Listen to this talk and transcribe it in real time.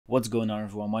What's going on,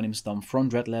 everyone? My name is Tom from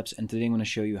Dreadlabs, and today I'm going to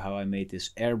show you how I made this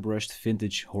airbrushed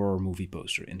vintage horror movie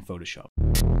poster in Photoshop.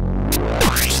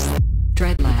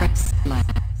 Dreadlabs.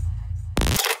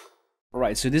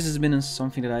 Alright, so this has been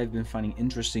something that I've been finding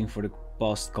interesting for the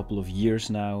past couple of years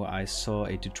now. I saw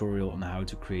a tutorial on how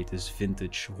to create this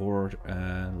vintage horror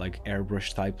like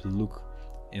airbrush type look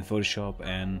in Photoshop,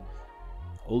 and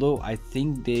although I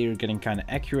think they're getting kind of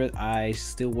accurate, I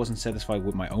still wasn't satisfied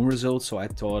with my own results, so I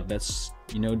thought let's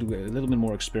do a little bit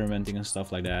more experimenting and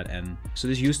stuff like that. And so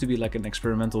this used to be like an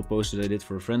experimental poster that I did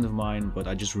for a friend of mine, but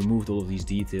I just removed all of these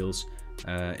details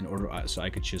in order so I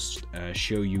could just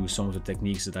show you some of the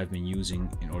techniques that I've been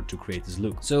using in order to create this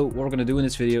look. So what we're gonna do in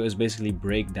this video is basically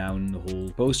break down the whole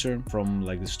poster from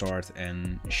like the start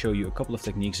and show you a couple of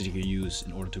techniques that you can use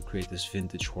in order to create this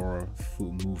vintage horror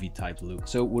movie type look.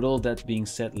 So with all that being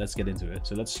said, let's get into it.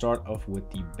 So let's start off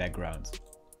with the background.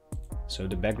 So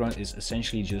the background is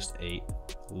essentially just a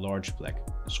large black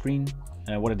screen.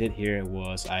 And what I did here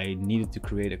was I needed to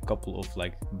create a couple of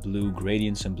like blue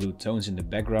gradients and blue tones in the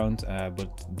background,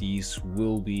 but these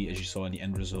will be, as you saw in the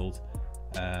end result,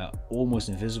 almost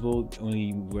invisible. The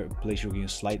only place you're going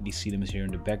to slightly see them is here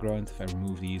in the background. If I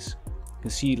remove these, you can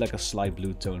see like a slight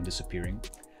blue tone disappearing,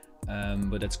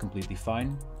 but that's completely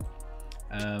fine.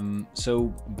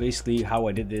 So basically how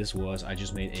I did this was I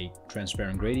just made a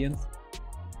transparent gradient,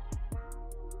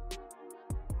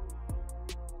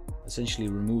 essentially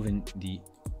removing the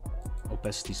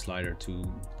opacity slider to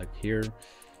like here.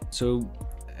 So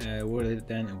what I did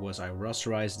then was I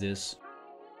rasterized this.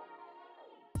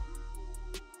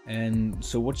 And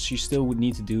so what you still would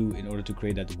need to do in order to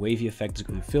create that wavy effect is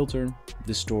go to filter,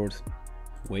 distort,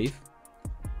 wave.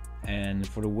 And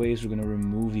for the waves, we're going to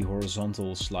remove the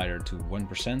horizontal slider to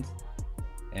 1%.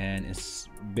 And it's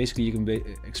basically, you can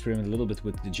experiment a little bit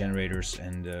with the generators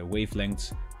and the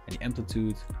wavelengths and the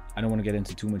amplitude. I don't want to get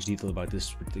into too much detail about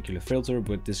this particular filter,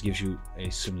 but this gives you a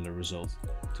similar result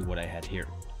to what I had here.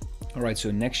 Alright,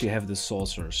 so next you have the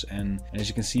saucers, and as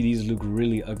you can see, these look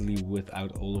really ugly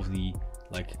without all of the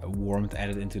like warmth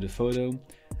added into the photo.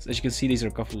 So as you can see, these are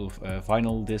a couple of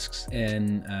vinyl discs,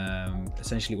 and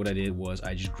essentially what I did was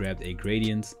I just grabbed a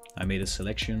gradient, I made a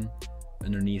selection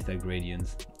underneath that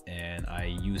gradient, and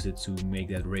I used it to make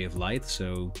that ray of light.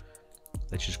 So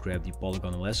let's just grab the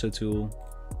polygonal lasso tool,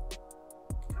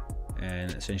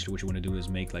 and essentially what you want to do is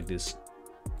make like this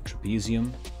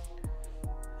trapezium,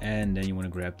 and then you want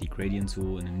to grab the gradient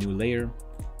tool in a new layer.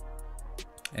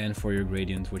 And for your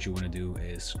gradient, what you want to do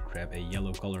is grab a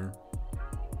yellow color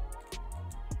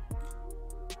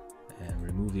and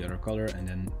remove the other color, and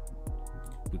then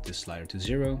put this slider to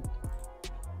 0.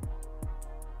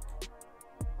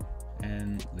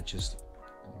 And let's just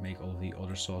make all the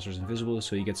other saucers invisible,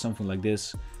 so you get something like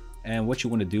this. And what you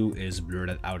want to do is blur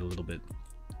that out a little bit.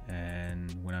 And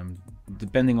when I'm,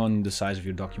 depending on the size of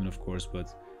your document, of course,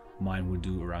 but mine would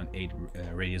do around 8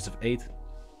 radius of 8.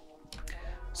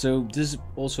 So this is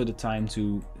also the time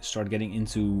to start getting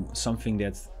into something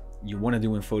that you want to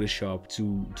do in Photoshop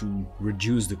to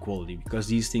reduce the quality, because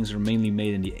these things are mainly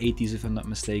made in the 80s, if I'm not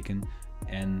mistaken.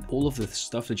 And all of the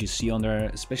stuff that you see on there,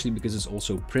 especially because it's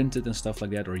also printed and stuff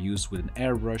like that, or used with an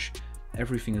airbrush,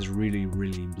 everything is really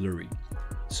blurry.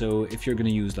 So if you're going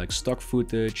to use like stock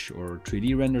footage or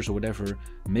 3D renders or whatever,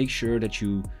 make sure that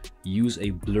you use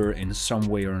a blur in some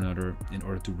way or another in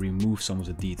order to remove some of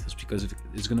the details, because if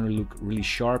it's going to look really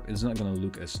sharp, it's not going to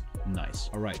look as nice.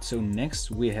 Alright, so next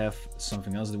we have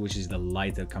something else, which is the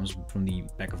light that comes from the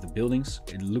back of the buildings.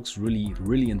 It looks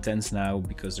really intense now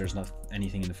because there's not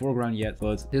anything in the foreground yet,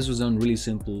 but this was done really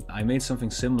simple. I made something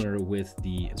similar with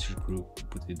the group,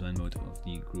 put the blend mode of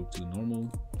the group to normal.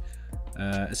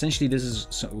 Essentially this is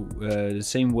the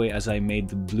same way as I made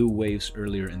the blue waves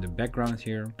earlier in the background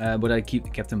here, but I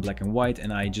kept them black and white,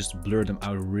 and I just blurred them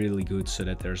out really good so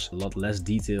that there's a lot less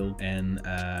detail. And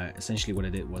essentially what I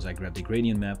did was I grabbed the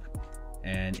gradient map,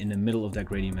 and in the middle of that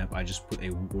gradient map I just put a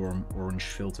warm orange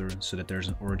filter so that there's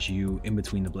an orange hue in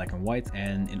between the black and white.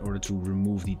 And in order to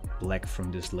remove the black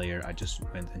from this layer, I just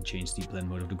went and changed the blend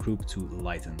mode of the group to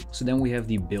lighten. So then we have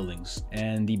the buildings,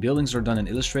 and the buildings are done in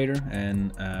Illustrator,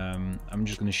 and I'm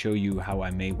just going to show you how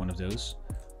I made one of those.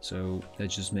 So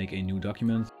let's just make a new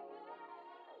document,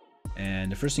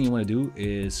 and the first thing you want to do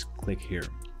is click here.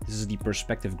 This is the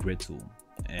perspective grid tool,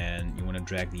 and you want to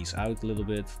drag these out a little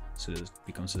bit so it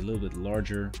becomes a little bit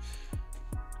larger.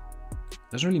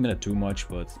 Doesn't really matter too much,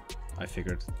 but I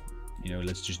figured,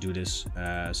 let's just do this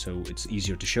so it's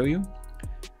easier to show you.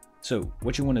 So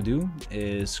what you want to do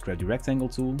is grab the rectangle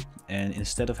tool, and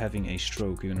instead of having a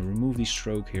stroke, you're going to remove the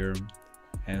stroke here,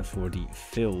 and for the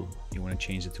fill you want to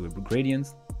change it to a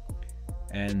gradient,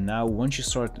 And now once you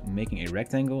start making a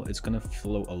rectangle, it's gonna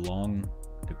flow along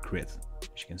the grid,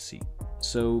 as you can see.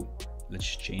 So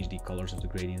let's change the colors of the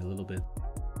gradient a little bit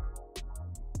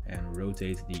and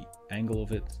rotate the angle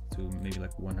of it to maybe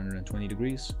like 120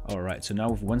 degrees. All right, so now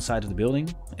with one side of the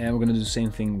building, and we're gonna do the same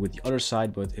thing with the other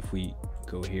side, but if we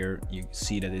go here, you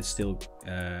see that it still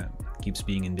keeps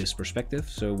being in this perspective.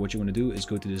 So what you wanna do is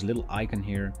go to this little icon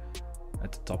here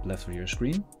at the top left of your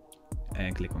screen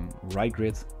and click on right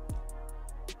grid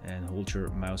and hold your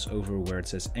mouse over where it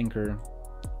says anchor.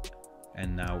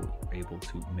 And now we're able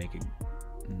to make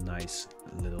a nice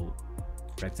little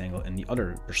rectangle in the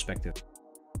other perspective.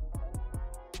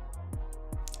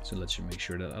 So let's make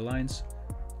sure that aligns.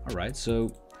 All right, so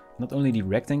not only the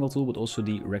rectangle tool, but also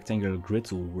the rectangular grid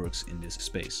tool works in this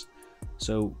space.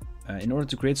 So in order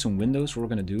to create some windows, what we're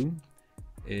gonna do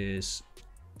is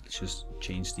let's just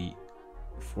change the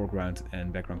foreground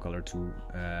and background color to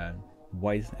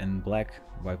white and black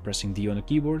by pressing D on the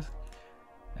keyboard.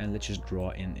 And let's just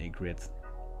draw in a grid.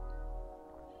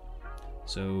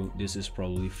 So this is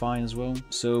probably fine as well.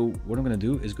 So what I'm gonna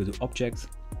do is go to Object,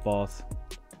 Path,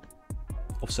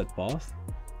 Offset Path,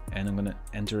 and I'm gonna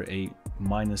enter a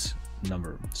minus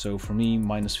number. So for me,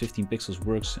 minus 15 pixels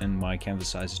works, and my canvas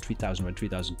size is 3000 by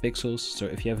 3000 pixels. So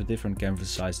if you have a different canvas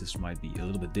size, this might be a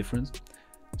little bit different.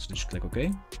 So just click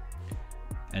OK.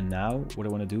 And now what I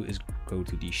want to do is go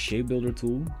to the Shape Builder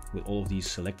tool with all of these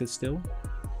selected still.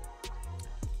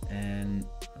 And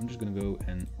I'm just going to go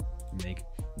and make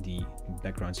the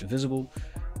backgrounds invisible.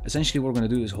 Essentially what we're going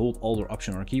to do is hold Alt or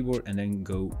Option on our keyboard and then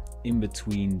go in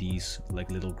between these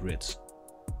like little grids.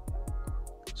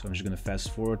 So I'm just going to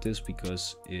fast forward this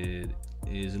because it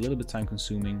is a little bit time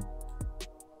consuming,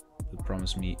 but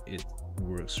promise me it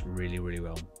works really, really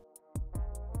well.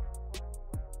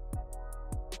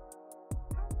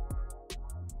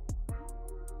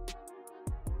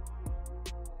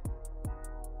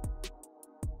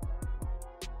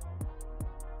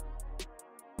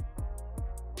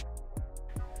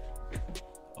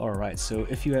 Alright, so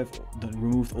if you have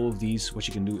removed all of these, what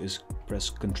you can do is press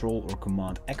Ctrl or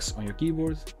Command X on your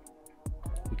keyboard.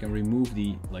 We can remove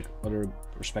the other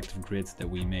perspective grid that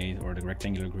we made, or the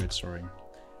rectangular grid, sorry.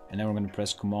 And then we're going to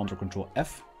press Command or Ctrl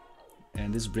F,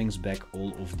 and this brings back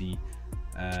all of the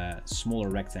smaller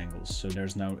rectangles. So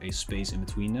there's now a space in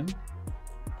between them.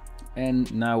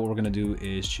 And now what we're going to do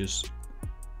is just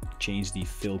change the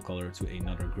fill color to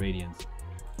another gradient.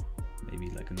 Maybe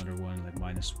like another one, like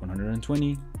minus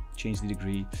 120, change the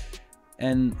degree.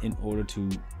 And in order to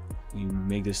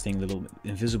make this thing a little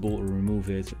invisible or remove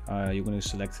it, you're going to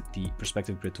select the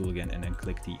perspective grid tool again and then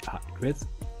click the grid.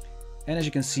 And as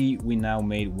you can see, we now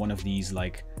made one of these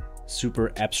like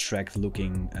super abstract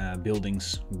looking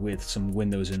buildings with some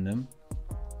windows in them.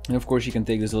 And of course you can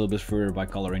take this a little bit further by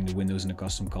coloring the windows in a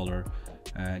custom color,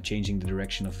 changing the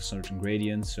direction of a certain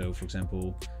gradient. So for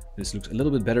example, this looks a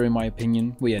little bit better in my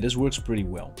opinion, but yeah, this works pretty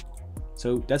well.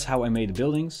 So that's how I made the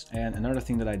buildings. And another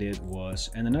thing that I did was,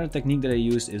 and another technique that I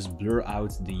used is blur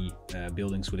out the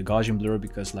buildings with a Gaussian blur,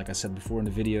 because like I said before in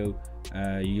the video,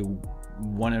 you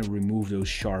want to remove those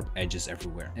sharp edges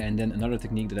everywhere. And then another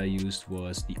technique that I used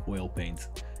was the oil paint.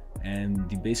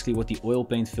 And basically what the oil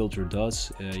paint filter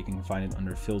does, you can find it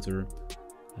under Filter,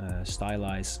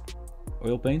 Stylize,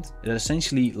 Oil paint. It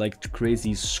essentially creates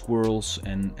these swirls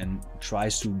and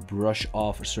tries to brush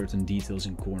off certain details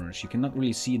in corners. You cannot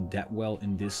really see it that well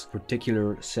in this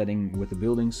particular setting with the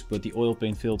buildings, but the oil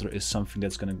paint filter is something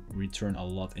that's going to return a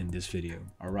lot in this video.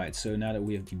 Alright, so now that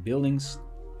we have the buildings,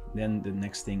 then the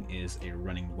next thing is a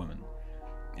running woman.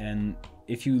 And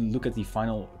if you look at the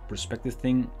final perspective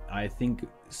thing, I think,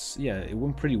 yeah, it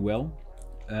went pretty well.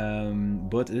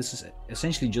 But this is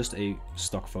essentially just a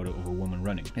stock photo of a woman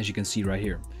running, as you can see right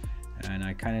here. And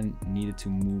I kind of needed to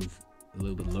move a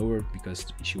little bit lower because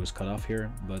she was cut off here,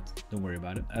 but don't worry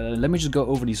about it. Let me just go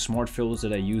over these smart filters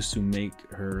that I used to make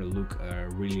her look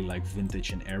really like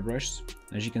vintage and airbrushed.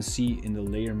 As you can see in the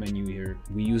layer menu here,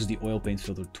 we use the oil paint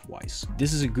filter twice.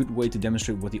 This is a good way to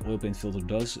demonstrate what the oil paint filter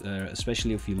does,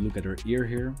 especially if you look at her ear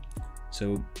here.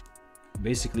 So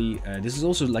basically, this is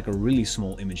also like a really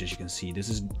small image, as you can see. This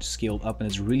is scaled up and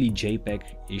it's really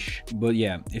JPEG-ish. But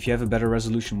yeah, if you have a better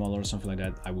resolution model or something like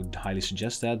that, I would highly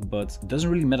suggest that. But it doesn't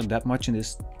really matter that much in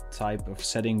this type of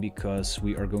setting because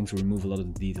we are going to remove a lot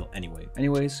of the detail anyway.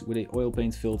 Anyways, with a oil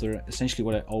paint filter, essentially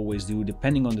what I always do,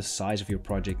 depending on the size of your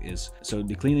project, is so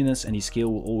the cleanliness and the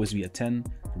scale will always be at 10.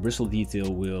 The bristle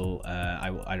detail will I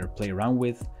will either play around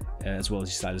with, as well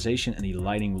as the stylization, and the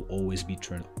lighting will always be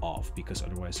turned off because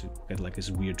otherwise you get like this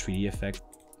weird 3D effect.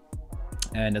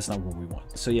 and that's not what we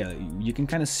want. So yeah, you can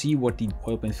kind of see what the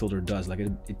oil paint filter does. Like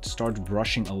it starts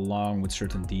brushing along with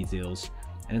certain details,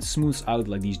 and it smooths out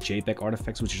like these JPEG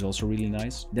artifacts, which is also really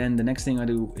nice. Then the next thing I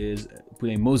do is put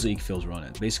a mosaic filter on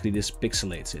it. Basically this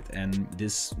pixelates it, and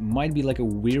this might be like a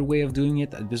weird way of doing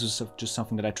it. This was just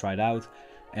something that I tried out.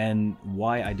 And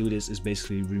why I do this is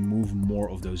basically remove more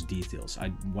of those details.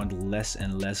 I want less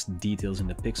and less details in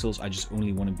the pixels. I just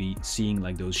only want to be seeing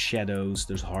like those shadows,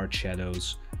 those hard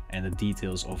shadows, and the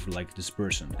details of like this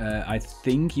person. I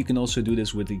think you can also do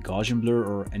this with the Gaussian blur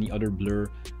or any other blur,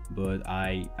 but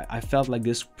I felt like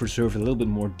this preserved a little bit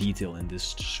more detail in this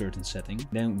certain setting.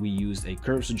 Then we used a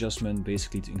curves adjustment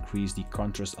basically to increase the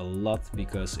contrast a lot,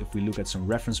 because if we look at some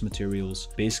reference materials,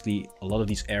 basically a lot of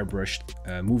these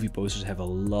airbrushed movie posters have a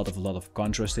lot of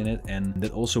contrast in it, and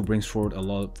that also brings forward a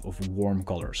lot of warm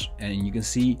colors. And you can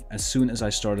see as soon as I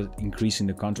started increasing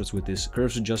the contrast with this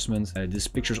curves adjustment, this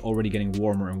picture is already getting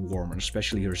warmer and warmer,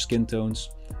 especially her skin tones.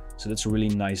 So that's a really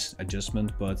nice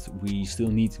adjustment, but we still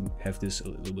need to have this a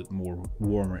little bit more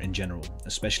warmer in general,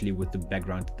 especially with the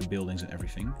background, the buildings and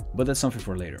everything. But that's something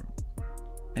for later.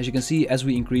 As you can see, as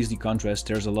we increase the contrast,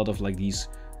 there's a lot of like these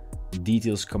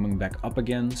details coming back up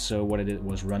again. So what I did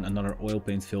was run another oil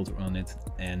paint filter on it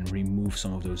and remove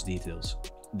some of those details.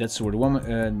 That's where the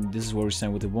woman, this is where we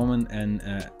stand with the woman. And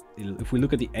if we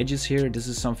look at the edges here, this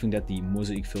is something that the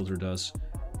mosaic filter does.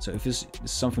 So if this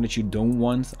is something that you don't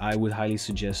want, I would highly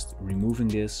suggest removing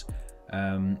this.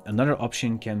 Another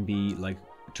option can be like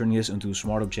turning this into a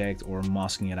smart object or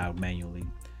masking it out manually,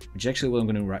 which is actually what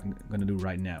I'm gonna do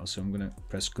right now. So I'm gonna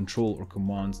press Control or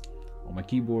Command on my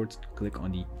keyboard, click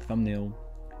on the thumbnail,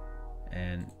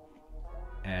 and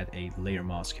add a layer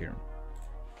mask here.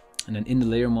 And then in the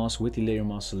layer mask, with the layer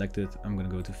mask selected, I'm gonna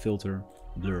go to Filter,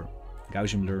 Blur,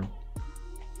 Gaussian Blur.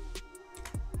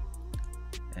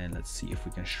 And let's see if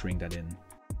we can shrink that in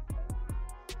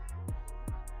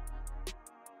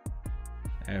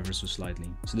ever so slightly.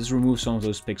 So this removes some of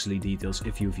those pixely details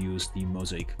if you've used the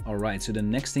mosaic. Alright, so the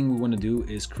next thing we want to do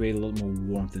is create a lot more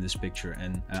warmth in this picture,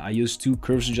 and I used 2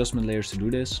 curves adjustment layers to do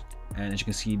this. And as you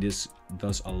can see, this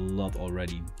does a lot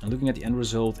already. And looking at the end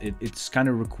result, it's kind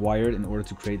of required in order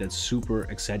to create that super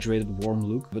exaggerated warm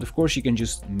look. But of course you can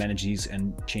just manage these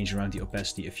and change around the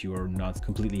opacity if you are not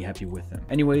completely happy with them.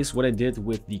 Anyways, what I did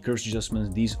with the curves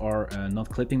adjustments, these are not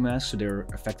clipping masks, so they're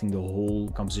affecting the whole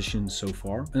composition so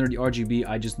far. Under the RGB,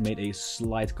 I just made a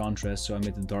slight contrast, so I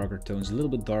made the darker tones a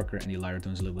little bit darker and the lighter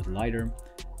tones a little bit lighter.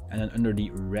 And then under the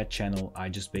red channel, I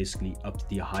just basically upped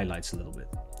the highlights a little bit.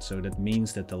 So that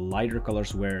means that the lighter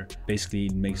colors where basically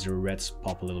makes the reds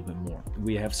pop a little bit more.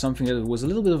 We have something that was a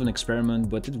little bit of an experiment,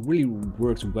 but it really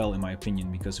worked well in my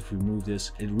opinion, because if we move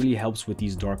this, it really helps with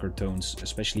these darker tones,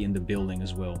 especially in the building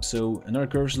as well. So another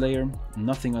curves layer,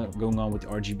 nothing going on with the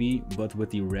RGB, but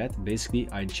with the red, basically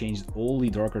I changed all the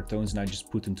darker tones and I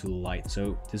just put them to light.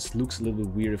 So this looks a little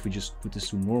bit weird if we just put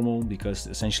this to normal, because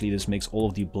essentially this makes all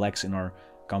of the blacks in our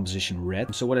composition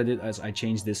red. So what I did is I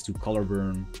changed this to color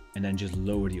burn and then just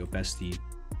lower the opacity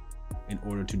in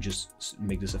order to just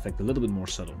make this effect a little bit more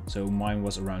subtle. So mine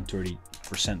was around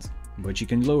 30%, but you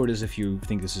can lower this if you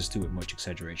think this is too much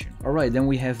exaggeration. All right, then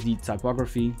we have the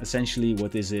typography. Essentially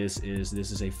what this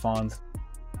is a font.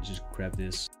 Let's just grab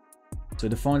this. So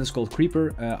the font is called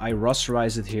Creeper. I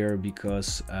rasterized it here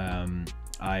because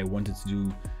I wanted to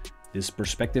do this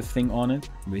perspective thing on it.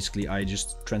 Basically, I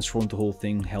just transformed the whole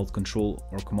thing, held Control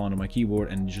or Command on my keyboard,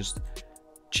 and just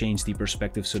changed the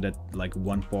perspective so that like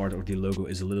one part of the logo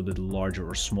is a little bit larger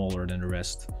or smaller than the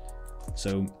rest.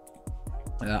 So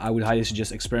I would highly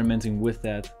suggest experimenting with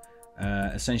that.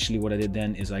 Essentially what I did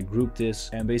then is I grouped this,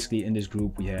 and basically in this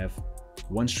group we have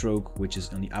one stroke, which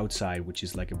is on the outside, which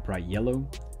is like a bright yellow,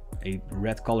 a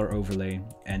red color overlay,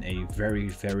 and a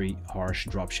very harsh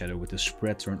drop shadow with the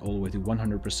spread turned all the way to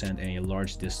 100% and a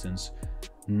large distance.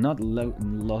 Not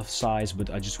low size,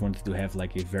 but I just wanted to have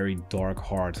like a very dark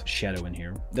hard shadow in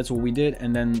here. That's what we did.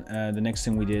 And then the next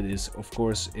thing we did is, of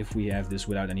course, if we have this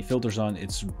without any filters on,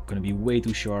 it's going to be way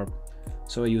too sharp.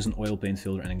 So I use an oil paint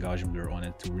filter and a Gaussian blur on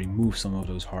it to remove some of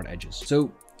those hard edges.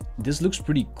 So this looks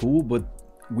pretty cool, but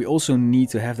we also need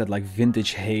to have that like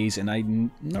vintage haze, and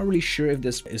I'm not really sure if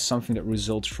this is something that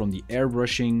results from the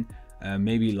airbrushing,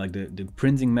 maybe like the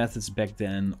printing methods back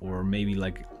then, or maybe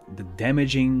like the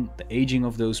damaging, the aging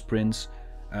of those prints.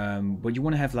 But you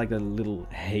want to have like a little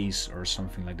haze or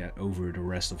something like that over the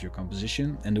rest of your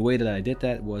composition. And the way that I did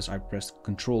that was I pressed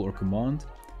Control or Command,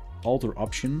 Alt or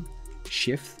Option,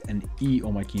 Shift and E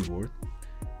on my keyboard.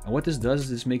 And what this does is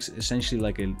this makes essentially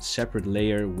like a separate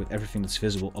layer with everything that's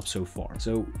visible up so far.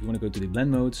 So you want to go to the blend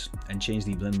modes and change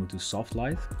the blend mode to soft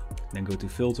light. Then go to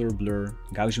Filter, Blur,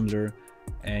 Gaussian Blur,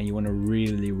 and you want to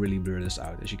really blur this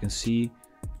out. As you can see,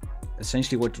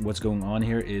 essentially what's going on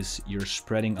here is you're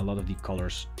spreading a lot of the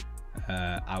colors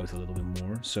out a little bit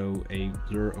more. So a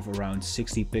blur of around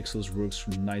 60 pixels works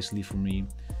nicely for me,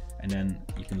 and then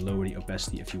you can lower the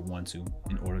opacity if you want to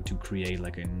in order to create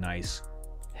like a nice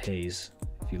haze.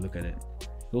 If you look at it,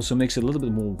 it also makes it a little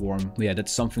bit more warm. But yeah,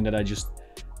 that's something that I just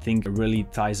think really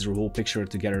ties the whole picture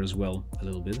together as well a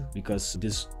little bit, because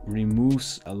this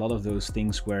removes a lot of those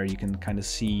things where you can kind of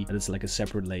see that it's like a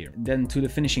separate layer. Then to the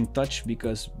finishing touch,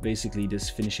 because basically this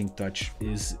finishing touch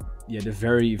is the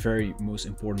very most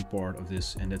important part of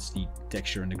this, and that's the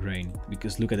texture and the grain.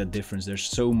 Because look at that difference, there's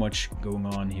so much going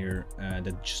on here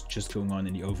that's just going on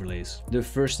in the overlays. The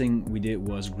first thing we did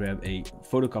was grab a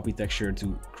photocopy texture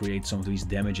to create some of these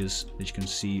damages that you can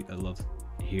see a lot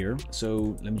here.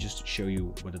 So let me just show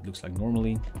you what it looks like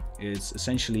normally. It's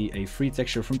essentially a free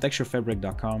texture from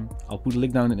texturefabric.com. I'll put a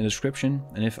link down in the description,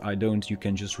 and if I don't, you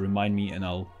can just remind me and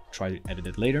I'll try to edit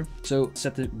it later. So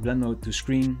set the blend mode to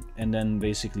screen, and then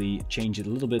basically change it a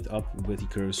little bit up with the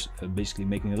curves, basically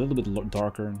making it a little bit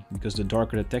darker, because the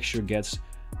darker the texture gets,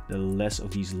 the less of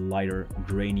these lighter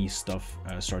grainy stuff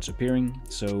starts appearing.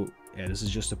 So yeah, this is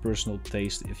just a personal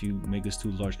taste. If you make this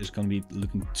too large, it's going to be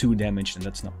looking too damaged, and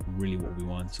that's not really what we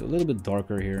want. So a little bit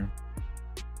darker here.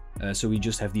 So we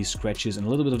just have these scratches and a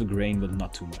little bit of the grain, but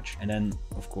not too much. And then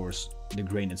of course the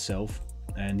grain itself.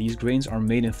 And these grains are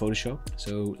made in Photoshop.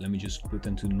 So let me just put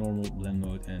them to normal blend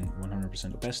mode and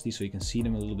 100% opacity so you can see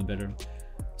them a little bit better.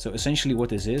 So essentially what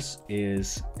this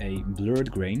is a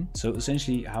blurred grain. So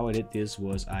essentially how I did this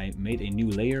was I made a new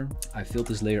layer. I filled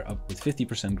this layer up with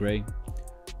 50% gray.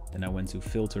 Then I went to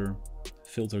filter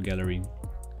gallery,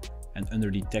 and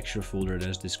under the texture folder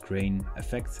there's this grain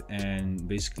effect, and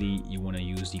basically you want to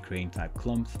use the grain type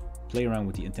clump. Play around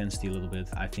with the intensity a little bit.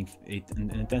 I think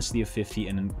an intensity of 50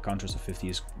 and a contrast of 50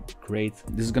 is great.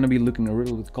 This is going to be looking a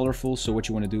little bit colorful, so what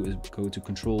you want to do is go to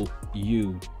Control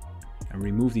U and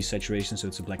remove the saturation, so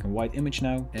it's a black and white image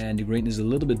now, and the grain is a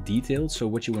little bit detailed. So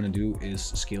what you want to do is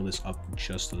scale this up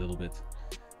just a little bit,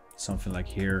 something like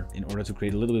here, in order to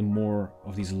create a little bit more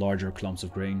of these larger clumps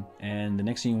of grain. And the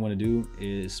next thing you want to do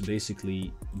is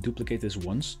basically duplicate this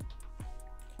once.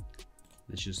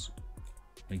 Let's just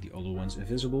make the other ones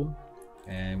invisible,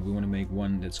 and we want to make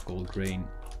one that's called grain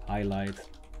highlight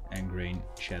and grain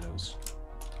shadows.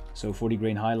 So for the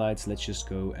grain highlights, let's just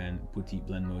go and put the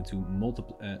blend mode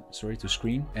to to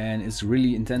screen, and it's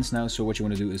really intense now. So what you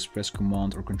want to do is press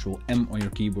Command or Control M on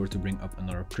your keyboard to bring up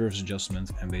another curves adjustment,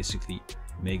 and basically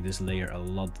make this layer a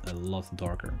lot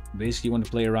darker. Basically you want to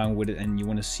play around with it, and you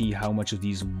want to see how much of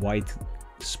these white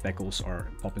speckles are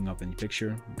popping up in the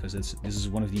picture, because this is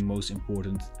one of the most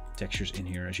important textures in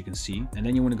here, as you can see. And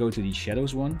then you want to go to the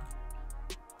shadows one,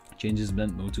 change this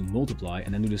blend mode to multiply,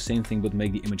 and then do the same thing but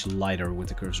make the image lighter with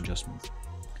the curves adjustment.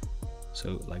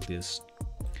 So like this.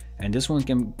 And this one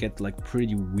can get like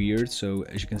pretty weird. So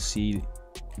as you can see,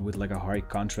 with like a high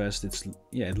contrast,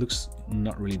 it looks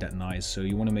not really that nice. So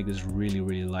you want to make this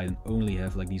really light and only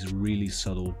have like these really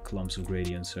subtle clumps of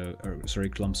gradients,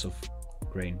 clumps of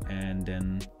grain, and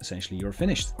then essentially you're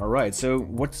finished. All right, so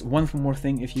what's one more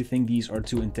thing? If you think these are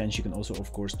too intense, you can also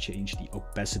of course change the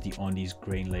opacity on these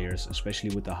grain layers,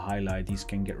 especially with the highlight. These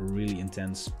can get really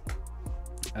intense.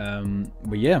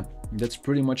 But yeah, that's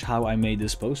pretty much how I made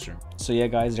this poster. So yeah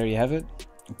guys, there you have it.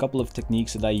 A couple of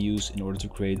techniques that I use in order to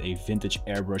create a vintage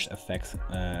airbrush effect,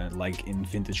 like in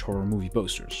vintage horror movie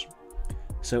posters.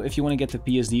 So if you want to get the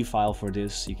PSD file for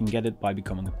this, you can get it by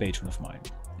becoming a patron of mine.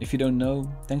 If you don't know,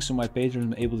 thanks to my patrons,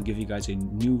 I'm able to give you guys a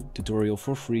new tutorial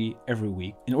for free every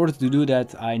week. In order to do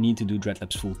that, I need to do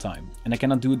Dreadlabs full time. And I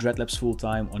cannot do Dreadlabs full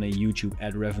time on a YouTube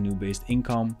ad revenue based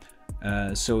income.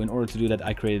 So in order to do that,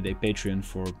 I created a Patreon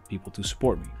for people to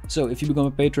support me. So if you become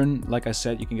a patron, like I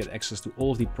said, you can get access to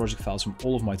all of the project files from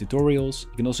all of my tutorials.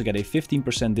 You can also get a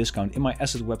 15% discount in my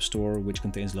asset web store, which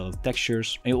contains a lot of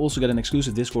textures. And you'll also get an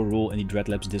exclusive Discord role in the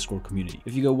Dreadlabs Discord community.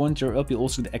 If you go one tier up, you'll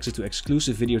also get access to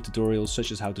exclusive video tutorials,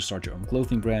 such as how to start your own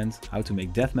clothing brand, how to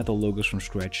make death metal logos from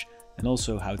scratch, and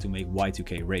also how to make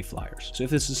Y2K rave flyers. So if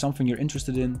this is something you're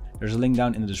interested in, there's a link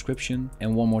down in the description.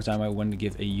 And one more time, I want to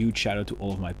give a huge shout out to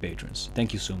all of my patrons.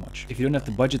 Thank you so much. If you don't have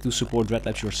the budget to support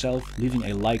Dreadlabs yourself, leaving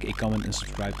a like, a comment, and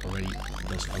subscribe already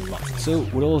does a lot. So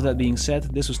with all of that being said,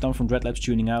 this was Tom from Dreadlabs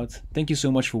tuning out. Thank you so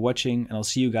much for watching, and I'll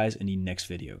see you guys in the next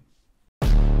video.